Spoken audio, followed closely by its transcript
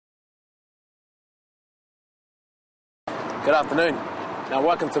Good afternoon. Now,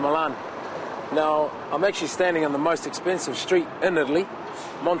 welcome to Milan. Now, I'm actually standing on the most expensive street in Italy,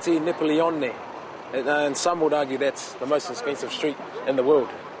 Monte Napoleone. And some would argue that's the most expensive street in the world.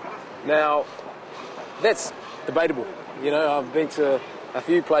 Now, that's debatable. You know, I've been to a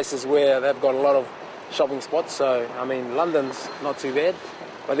few places where they've got a lot of shopping spots. So, I mean, London's not too bad.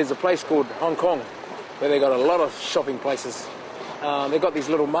 But there's a place called Hong Kong where they've got a lot of shopping places. They've got these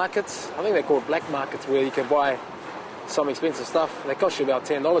little markets. I think they're called black markets, where you can buy some expensive stuff. They cost you about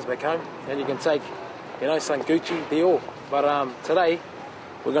 $10 back home, and you can take, you know, some Gucci, Dior. But today,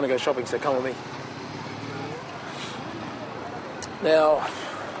 we're going to go shopping, so come with me. Now,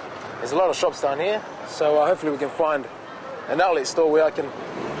 there's a lot of shops down here, so hopefully we can find an outlet store where I can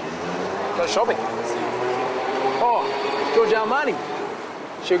go shopping. Oh, Giorgio Armani.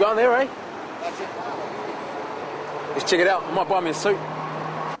 Should we go in there, eh? Let's check it out. I might buy me a suit.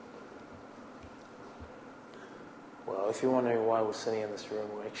 Well, if you're wondering why we're sitting in this room,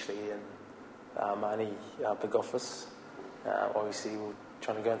 we're actually in Armani big office. Obviously, we're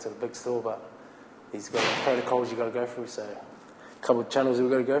trying to go into the big store, but he's got protocols you've got to go through, so a couple of channels we've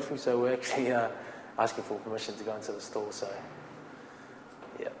got to go through, so we're actually asking for permission to go into the store, so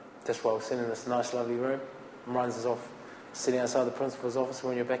yeah. That's why we're sitting in this nice, lovely room. Runs us off sitting outside the principal's office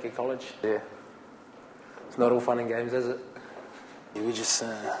when you're back at college. Yeah. It's not all fun and games, is it? Yeah, we're just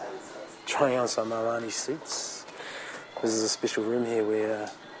trying on some Armani suits. This is a special room here where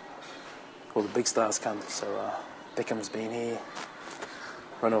all the big stars come. So Beckham's been here,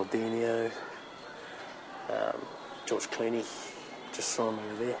 Ronaldinho, George Clooney, just saw him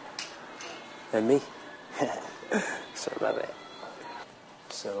over there, and me. Sorry about that.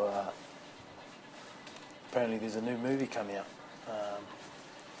 So apparently there's a new movie coming out,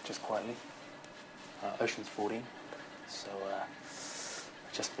 just quietly. Ocean's 14. So I've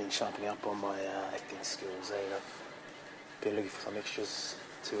just been sharpening up on my acting skills. I've been looking for some extras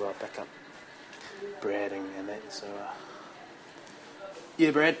to back up Brad and that. So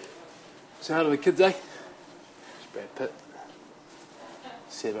yeah, Brad. So how are the kids, eh? It's Brad Pitt.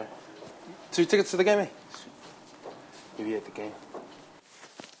 See you, bro. 2 tickets to the game, eh? You'll be at the game.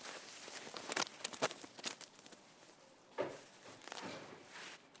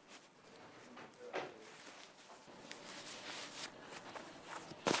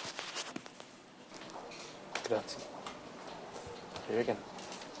 Grazie. What do you reckon?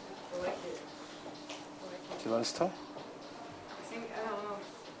 I like it. Do you want this tie? I think, I don't know.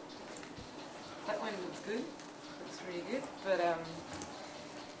 That one looks good. Looks really good. But,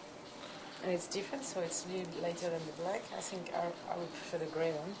 and it's different, so it's a little lighter than the black. I think I would prefer the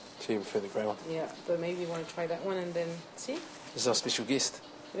grey one. So you prefer the grey one? Yeah, but maybe you want to try that one and then see? This is our special guest.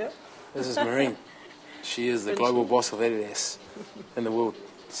 Yeah. This is Marine. She is the global boss of Adidas in the world.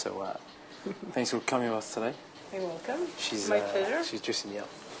 So, thanks for coming with us today. You're welcome. She's my pleasure. She's dressing me up.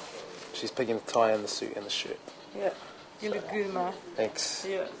 She's picking the tie and the suit and the shirt. Yeah. You look good, Ma. Thanks.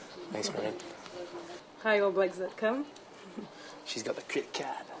 Yeah. Thanks, Marine. Hi, allblacks.com. She's got the credit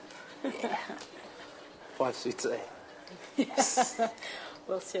card. Yeah. 5 suits, eh? Yes.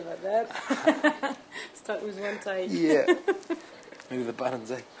 We'll see about that. Start with one tie. Yeah. Maybe the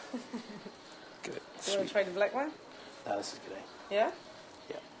buttons, eh? Good. You want to try the black one? No, this is good, eh? Yeah?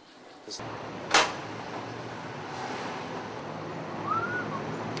 Yeah. This